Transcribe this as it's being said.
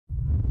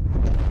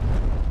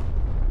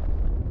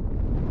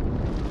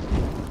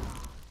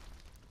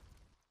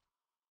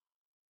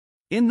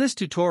In this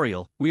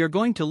tutorial, we are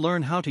going to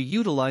learn how to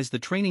utilize the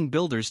Training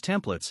Builder's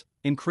templates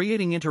in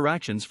creating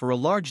interactions for a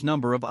large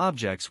number of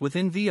objects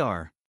within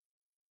VR.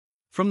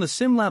 From the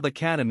SimLab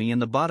Academy in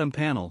the bottom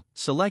panel,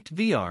 select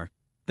VR,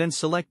 then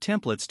select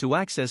Templates to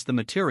access the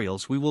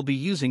materials we will be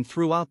using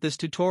throughout this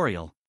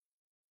tutorial.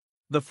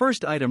 The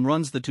first item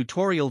runs the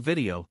tutorial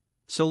video,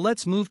 so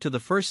let's move to the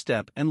first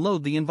step and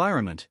load the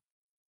environment.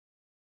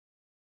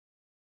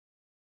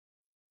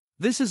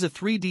 This is a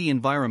 3D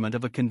environment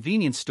of a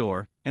convenience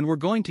store, and we're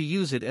going to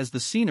use it as the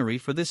scenery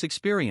for this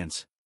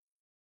experience.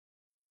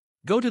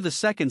 Go to the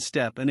second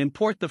step and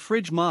import the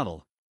fridge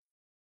model.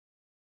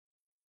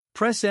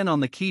 Press N on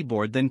the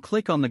keyboard, then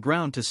click on the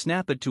ground to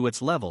snap it to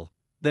its level,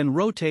 then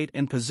rotate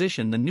and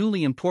position the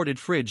newly imported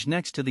fridge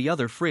next to the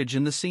other fridge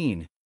in the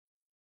scene.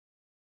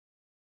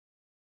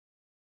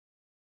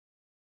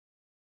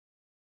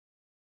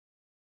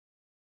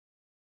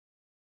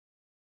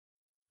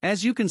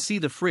 As you can see,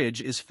 the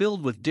fridge is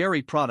filled with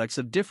dairy products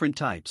of different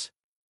types.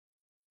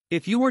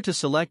 If you were to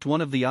select one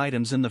of the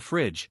items in the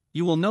fridge,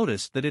 you will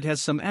notice that it has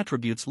some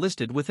attributes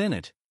listed within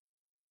it.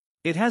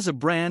 It has a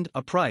brand,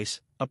 a price,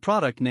 a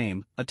product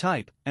name, a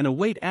type, and a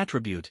weight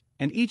attribute,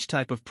 and each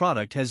type of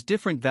product has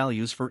different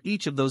values for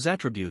each of those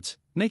attributes,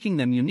 making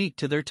them unique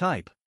to their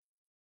type.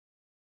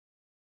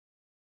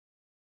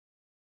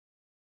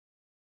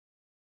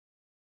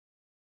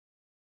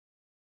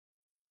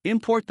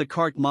 Import the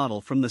cart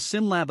model from the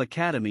SimLab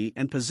Academy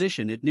and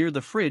position it near the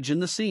fridge in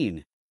the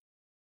scene.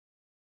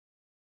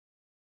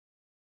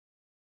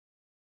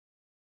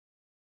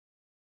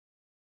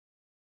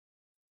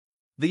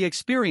 The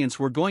experience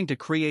we're going to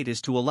create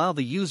is to allow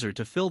the user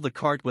to fill the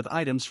cart with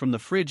items from the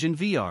fridge in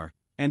VR,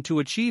 and to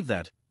achieve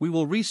that, we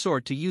will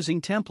resort to using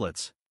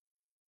templates.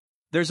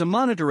 There's a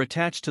monitor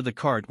attached to the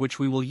cart which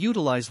we will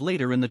utilize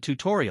later in the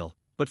tutorial,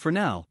 but for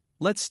now,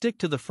 let's stick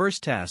to the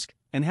first task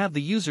and have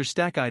the user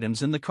stack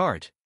items in the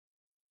cart.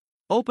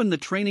 Open the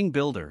Training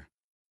Builder.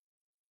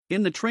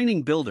 In the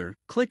Training Builder,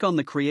 click on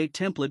the Create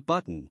Template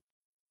button.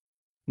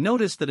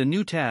 Notice that a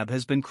new tab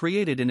has been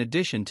created in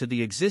addition to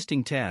the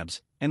existing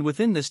tabs, and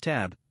within this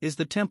tab is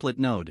the template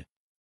node.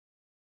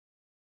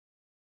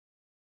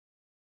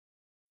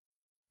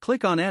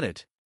 Click on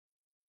Edit.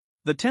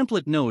 The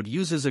template node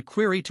uses a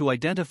query to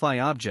identify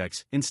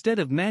objects instead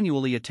of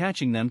manually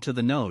attaching them to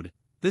the node.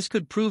 This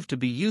could prove to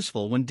be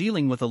useful when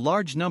dealing with a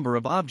large number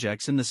of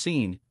objects in the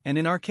scene, and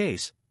in our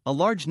case, a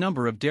large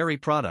number of dairy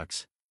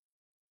products.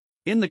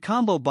 In the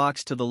combo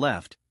box to the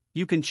left,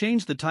 you can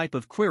change the type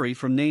of query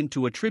from name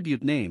to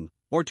attribute name,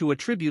 or to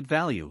attribute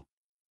value.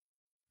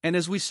 And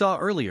as we saw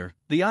earlier,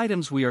 the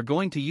items we are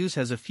going to use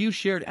has a few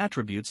shared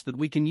attributes that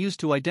we can use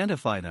to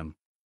identify them.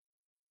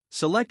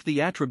 Select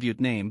the attribute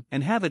name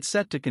and have it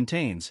set to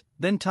contains,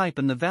 then type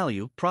in the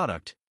value,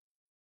 product.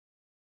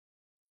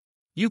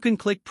 You can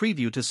click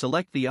Preview to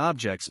select the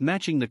objects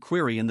matching the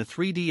query in the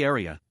 3D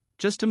area,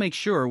 just to make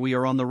sure we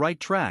are on the right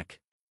track.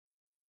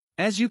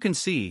 As you can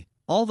see,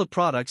 all the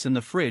products in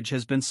the fridge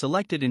has been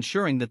selected,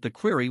 ensuring that the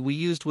query we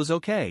used was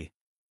okay.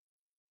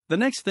 The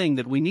next thing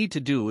that we need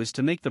to do is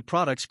to make the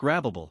products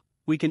grabbable.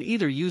 We can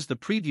either use the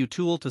Preview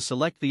tool to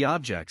select the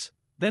objects,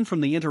 then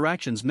from the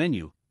Interactions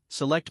menu,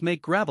 select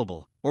Make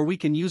Grabbable, or we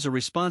can use a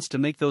response to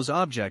make those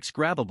objects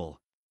grabbable.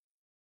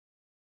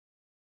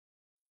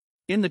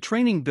 In the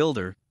Training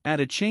Builder, add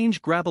a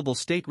Change Grabbable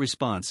State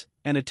response,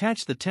 and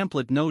attach the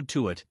template node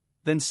to it,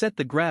 then set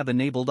the Grab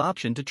Enabled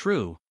option to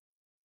True.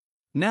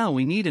 Now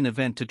we need an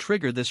event to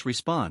trigger this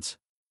response.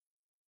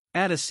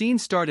 Add a Scene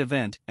Start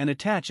event and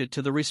attach it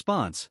to the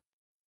response.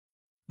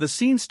 The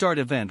Scene Start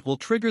event will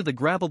trigger the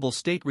grabbable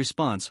state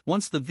response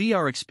once the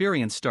VR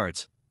experience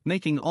starts,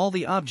 making all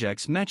the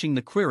objects matching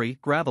the query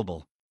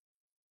grabbable.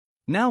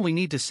 Now we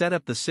need to set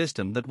up the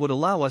system that would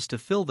allow us to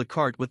fill the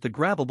cart with the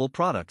grabbable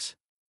products.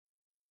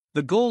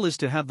 The goal is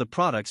to have the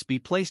products be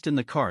placed in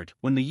the cart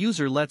when the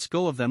user lets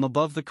go of them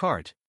above the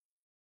cart.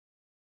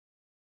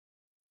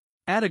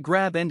 Add a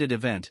Grab Ended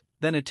event,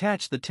 then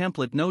attach the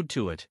template node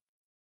to it.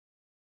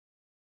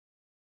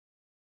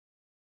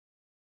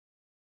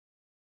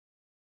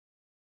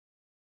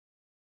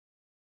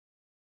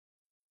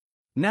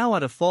 Now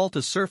add a Fall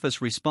to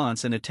Surface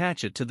response and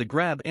attach it to the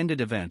Grab Ended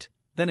event,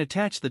 then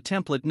attach the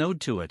template node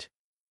to it.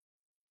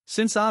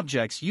 Since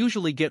objects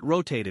usually get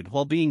rotated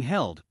while being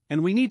held,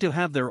 and we need to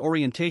have their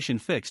orientation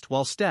fixed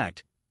while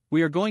stacked,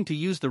 we are going to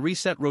use the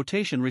Reset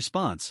Rotation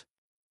response.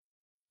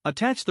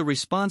 Attach the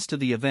response to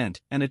the event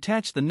and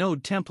attach the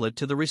node template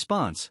to the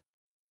response.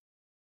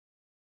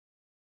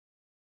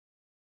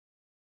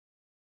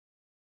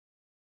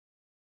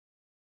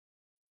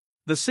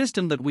 The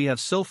system that we have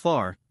so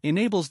far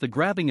enables the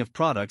grabbing of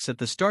products at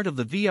the start of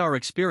the VR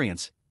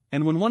experience,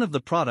 and when one of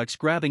the products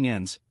grabbing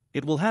ends,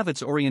 it will have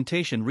its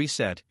orientation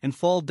reset and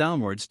fall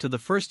downwards to the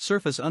first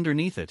surface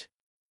underneath it.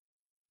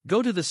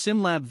 Go to the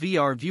SimLab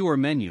VR Viewer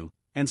menu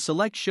and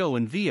select Show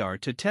in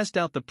VR to test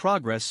out the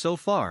progress so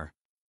far.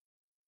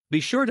 Be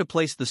sure to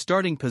place the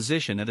starting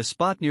position at a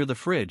spot near the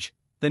fridge,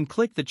 then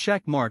click the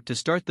check mark to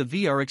start the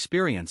VR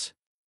experience.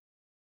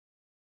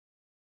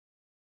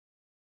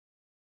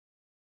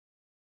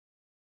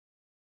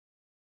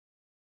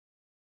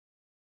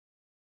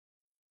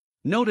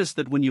 Notice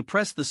that when you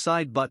press the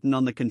side button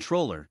on the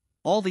controller,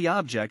 all the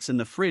objects in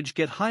the fridge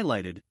get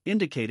highlighted,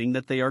 indicating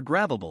that they are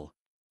grabbable.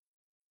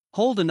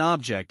 Hold an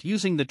object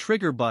using the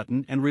trigger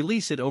button and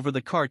release it over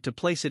the cart to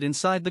place it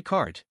inside the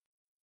cart.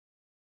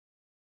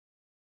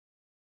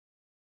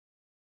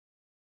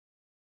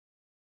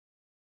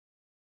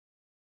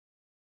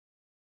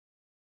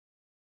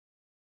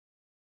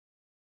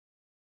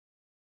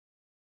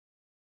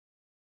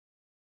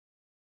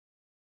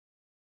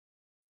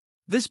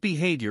 This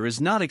behavior is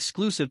not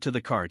exclusive to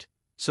the cart,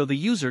 so the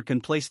user can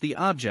place the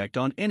object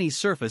on any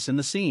surface in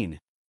the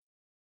scene.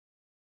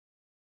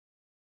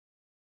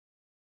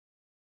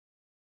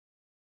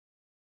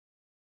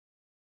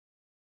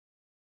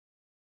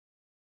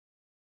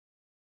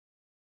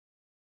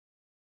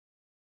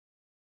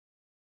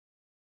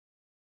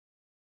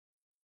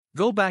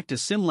 Go back to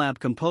SimLab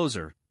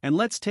Composer, and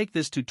let's take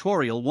this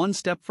tutorial one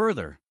step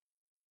further.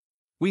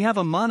 We have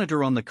a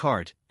monitor on the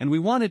cart, and we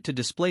want it to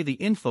display the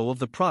info of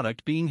the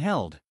product being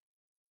held.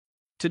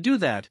 To do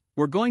that,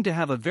 we're going to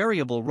have a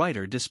variable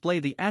writer display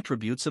the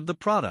attributes of the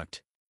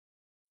product.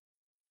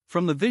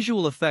 From the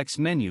Visual Effects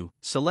menu,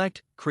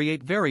 select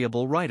Create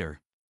Variable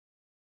Writer.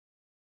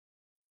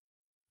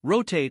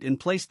 Rotate and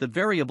place the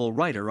variable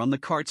writer on the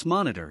cart's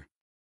monitor.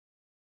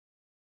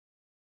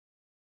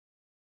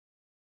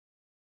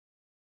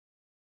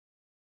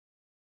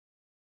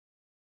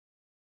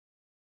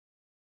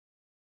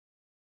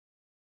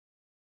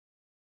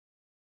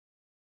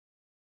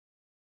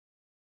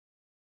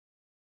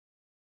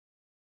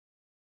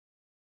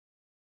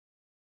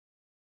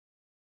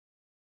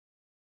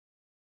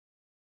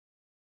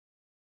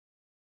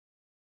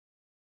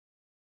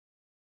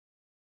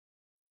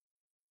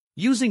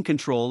 Using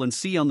Ctrl and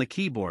C on the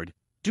keyboard,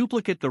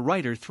 duplicate the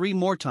writer 3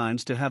 more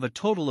times to have a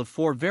total of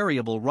 4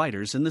 variable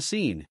writers in the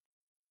scene.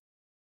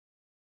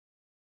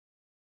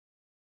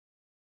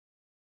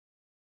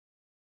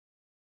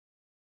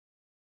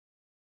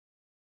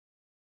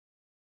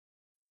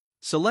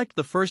 Select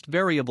the first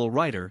variable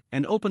writer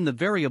and open the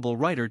Variable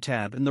Writer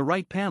tab in the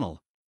right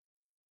panel.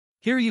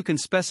 Here you can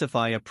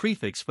specify a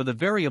prefix for the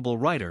variable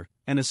writer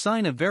and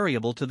assign a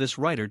variable to this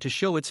writer to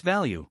show its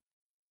value.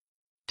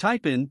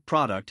 Type in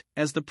product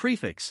as the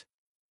prefix.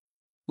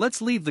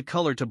 Let's leave the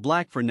color to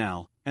black for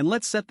now, and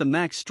let's set the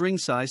max string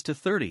size to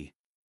 30.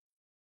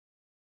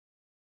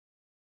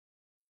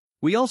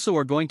 We also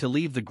are going to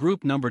leave the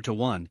group number to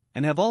 1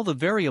 and have all the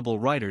variable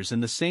writers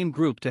in the same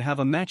group to have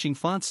a matching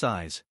font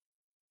size.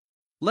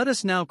 Let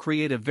us now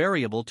create a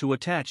variable to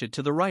attach it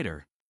to the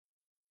writer.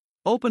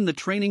 Open the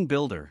Training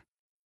Builder.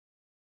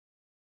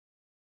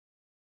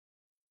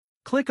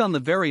 Click on the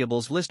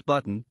Variables List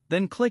button,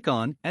 then click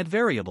on Add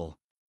Variable.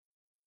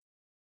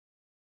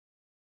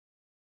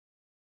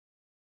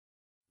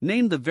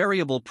 Name the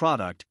variable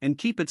product and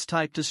keep its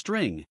type to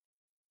string.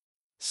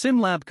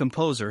 SimLab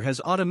Composer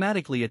has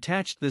automatically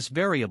attached this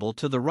variable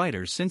to the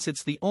writer since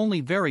it's the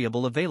only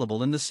variable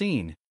available in the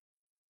scene.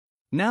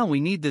 Now we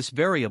need this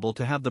variable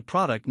to have the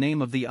product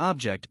name of the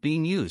object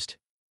being used.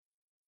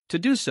 To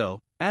do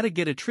so, add a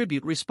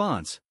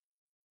getAttributeResponse.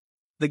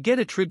 The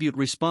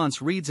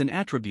getAttributeResponse reads an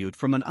attribute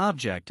from an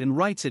object and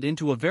writes it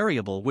into a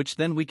variable which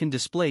then we can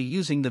display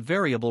using the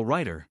variable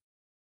writer.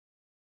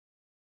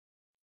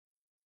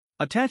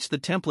 Attach the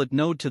template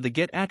node to the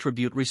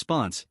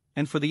getAttributeResponse,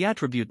 and for the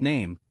attribute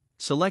name,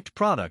 select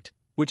product,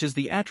 which is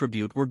the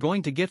attribute we're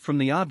going to get from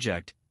the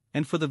object,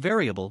 and for the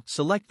variable,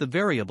 select the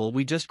variable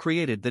we just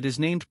created that is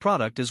named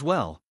product as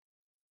well.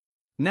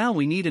 Now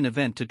we need an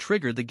event to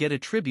trigger the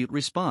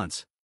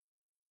getAttributeResponse.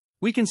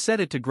 We can set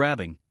it to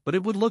grabbing, but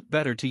it would look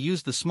better to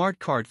use the smart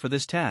card for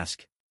this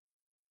task.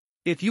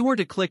 If you were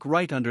to click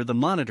right under the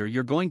monitor,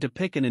 you're going to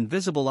pick an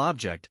invisible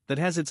object that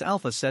has its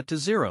alpha set to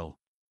 0.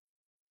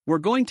 We're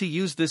going to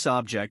use this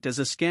object as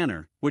a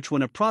scanner, which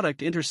when a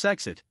product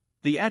intersects it,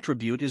 the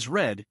attribute is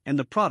read and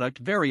the product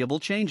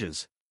variable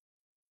changes.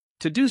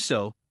 To do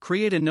so,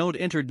 create a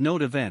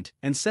nodeEnteredNode event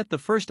and set the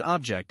first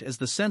object as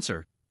the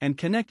sensor, and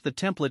connect the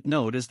template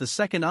node as the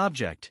second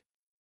object.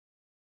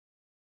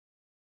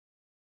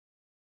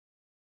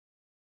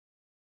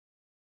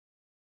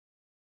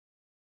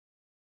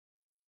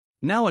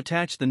 Now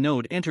attach the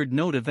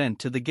nodeEnteredNode event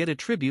to the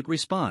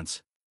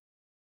getAttributeResponse.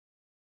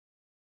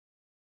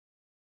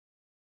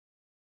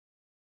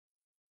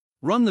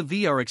 Run the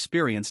VR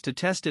experience to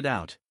test it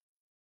out.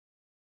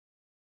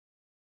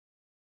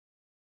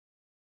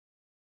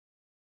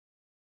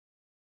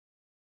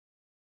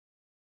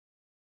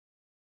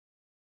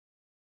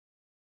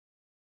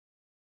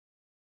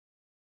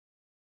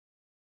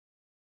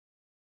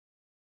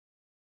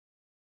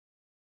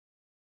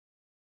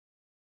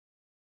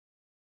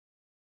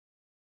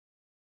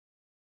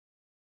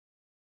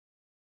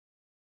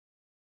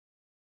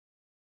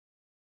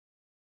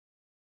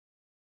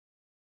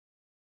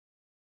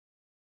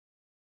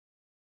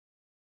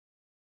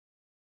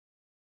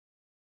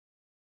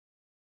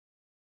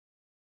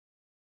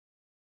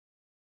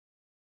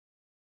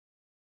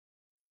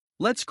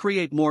 Let's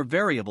create more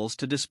variables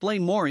to display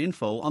more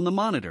info on the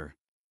monitor.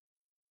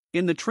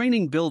 In the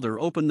Training Builder,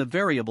 open the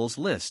Variables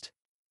list.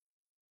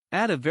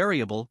 Add a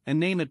variable and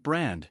name it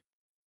brand.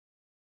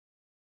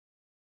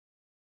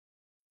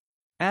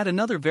 Add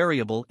another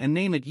variable and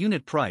name it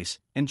unit price,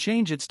 and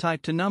change its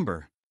type to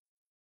number.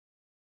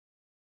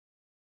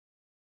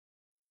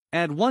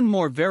 Add one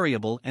more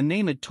variable and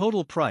name it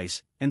total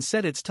price, and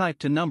set its type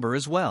to number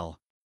as well.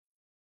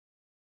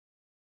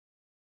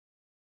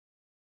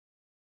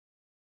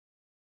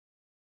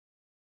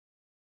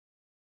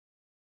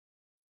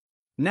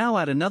 Now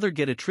add another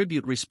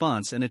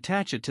getAttributeResponse and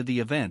attach it to the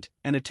event,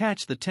 and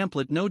attach the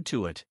template node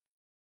to it.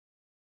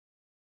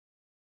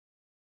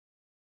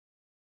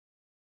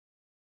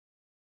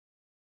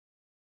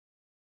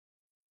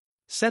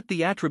 Set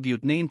the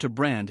attribute name to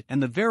brand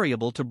and the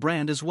variable to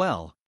brand as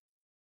well.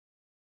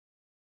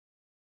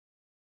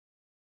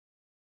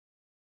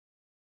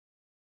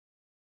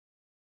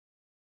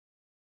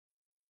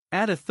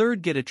 Add a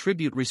third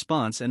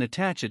getAttributeResponse and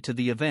attach it to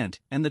the event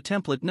and the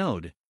template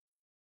node.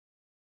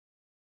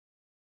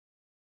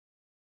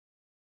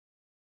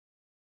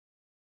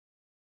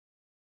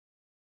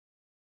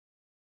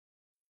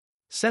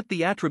 Set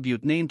the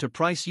attribute name to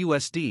price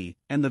USD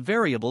and the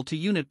variable to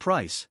unit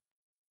price.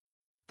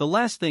 The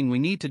last thing we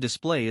need to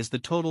display is the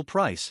total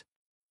price.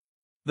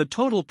 The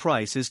total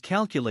price is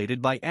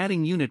calculated by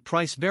adding unit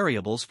price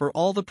variables for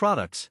all the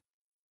products.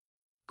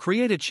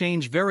 Create a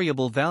change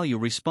variable value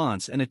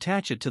response and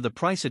attach it to the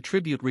price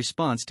attribute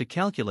response to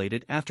calculate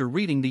it after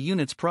reading the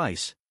unit's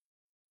price.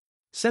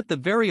 Set the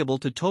variable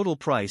to total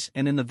price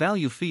and in the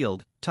value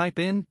field, type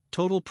in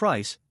total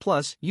price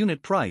plus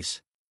unit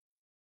price.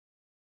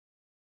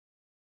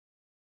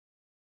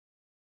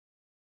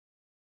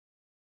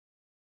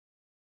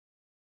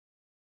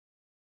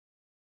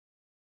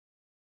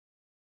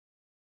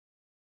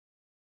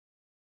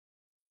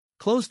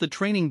 Close the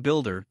training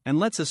builder and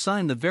let's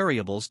assign the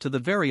variables to the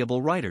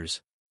variable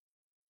writers.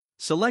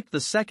 Select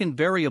the second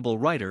variable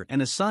writer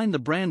and assign the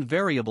brand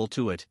variable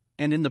to it,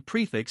 and in the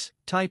prefix,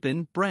 type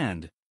in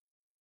brand.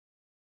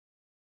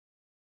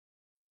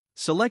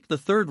 Select the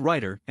third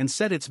writer and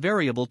set its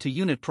variable to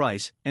unit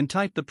price and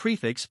type the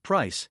prefix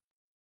price.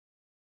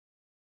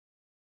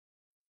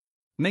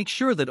 Make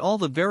sure that all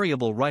the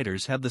variable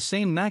writers have the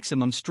same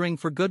maximum string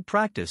for good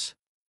practice.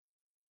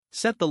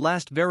 Set the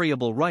last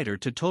variable writer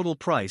to total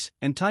price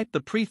and type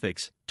the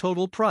prefix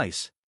total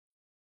price.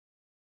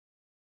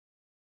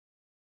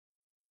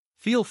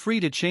 Feel free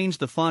to change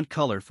the font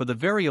color for the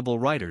variable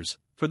writers.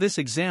 For this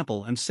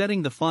example, I'm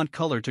setting the font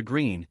color to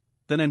green,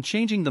 then I'm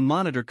changing the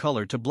monitor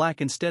color to black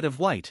instead of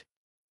white.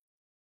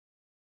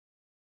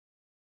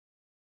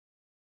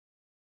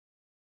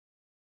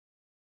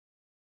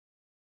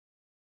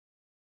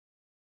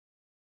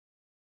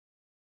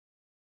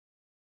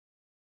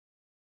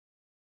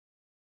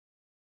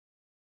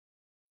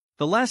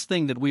 The last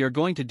thing that we are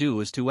going to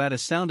do is to add a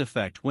sound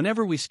effect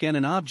whenever we scan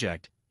an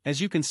object. As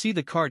you can see,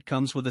 the cart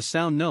comes with a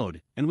sound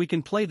node, and we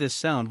can play this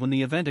sound when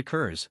the event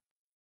occurs.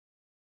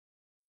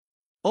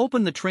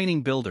 Open the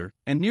training builder,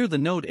 and near the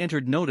node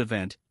entered node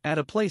event, add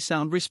a play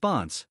sound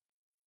response.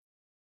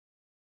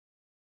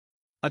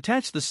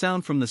 Attach the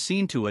sound from the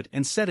scene to it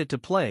and set it to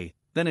play,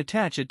 then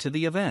attach it to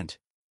the event.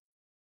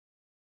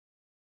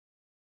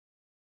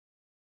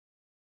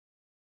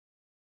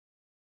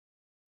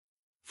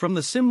 From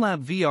the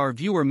SimLab VR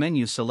Viewer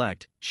menu,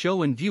 select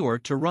Show in Viewer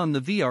to run the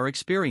VR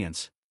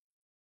experience.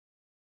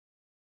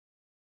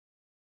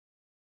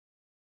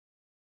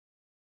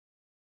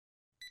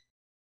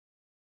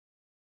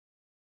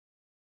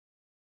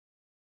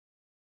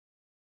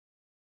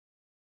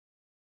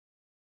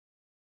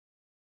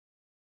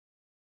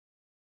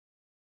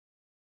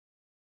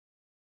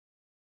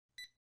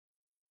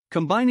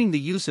 Combining the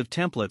use of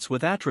templates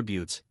with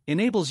attributes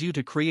enables you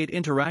to create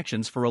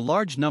interactions for a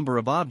large number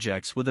of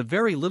objects with a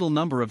very little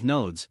number of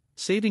nodes,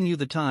 saving you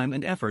the time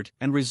and effort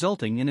and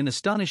resulting in an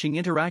astonishing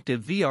interactive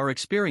VR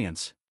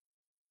experience.